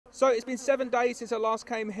So it's been 7 days since I last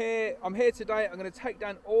came here. I'm here today. I'm going to take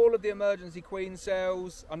down all of the emergency queen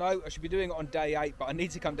cells. I know I should be doing it on day 8, but I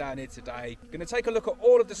need to come down here today. I'm going to take a look at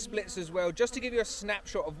all of the splits as well, just to give you a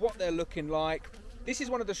snapshot of what they're looking like. This is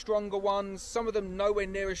one of the stronger ones. Some of them nowhere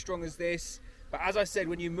near as strong as this. But as I said,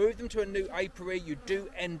 when you move them to a new apiary, you do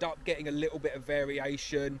end up getting a little bit of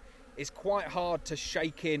variation. It's quite hard to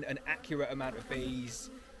shake in an accurate amount of bees.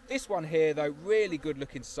 This one here, though, really good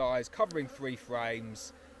looking size, covering 3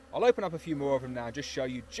 frames. I'll open up a few more of them now and just show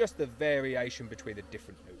you just the variation between the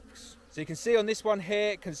different nucs. So you can see on this one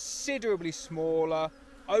here, considerably smaller,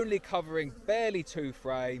 only covering barely 2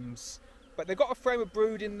 frames. But they've got a frame of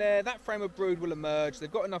brood in there. That frame of brood will emerge.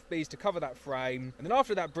 They've got enough bees to cover that frame. And then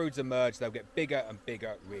after that brood's emerged, they'll get bigger and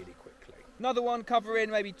bigger really quickly. Another one covering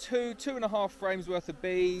maybe 2.5 frames worth of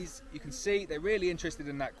bees. You can see they're really interested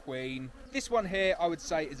in that queen. This one here, I would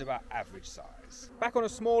say, is about average size. Back on a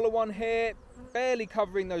smaller one here, barely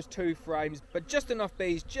covering those 2 frames, but just enough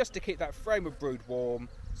bees just to keep that frame of brood warm.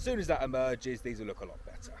 As soon as that emerges, these will look a lot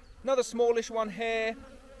better. Another smallish one here.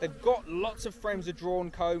 They've got lots of frames of drawn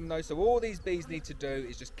comb though, so all these bees need to do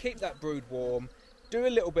is just keep that brood warm, do a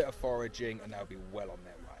little bit of foraging, and they'll be well on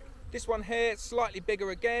their way. This one here, slightly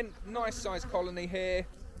bigger again, nice size colony here.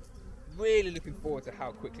 Really looking forward to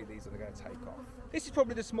how quickly these are going to take off. This is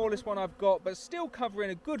probably the smallest one I've got, but still covering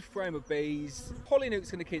a good frame of bees. Polynuc's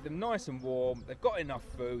going to keep them nice and warm. They've got enough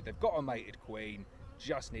food, they've got a mated queen,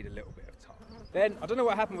 just need a little bit of time. Then, I don't know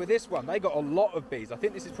what happened with this one. They got a lot of bees. I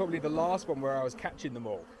think this is probably the last one where I was catching them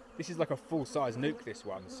all. This is like a full-size nuc, this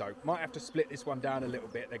one, so might have to split this one down a little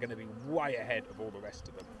bit. They're going to be way ahead of all the rest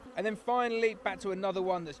of them. And then finally, back to another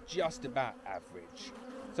one that's just about average.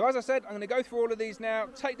 So as I said, I'm going to go through all of these now,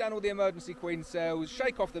 take down all the emergency queen cells,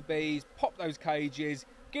 shake off the bees, pop those cages,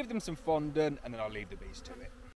 give them some fondant, and then I'll leave the bees to it.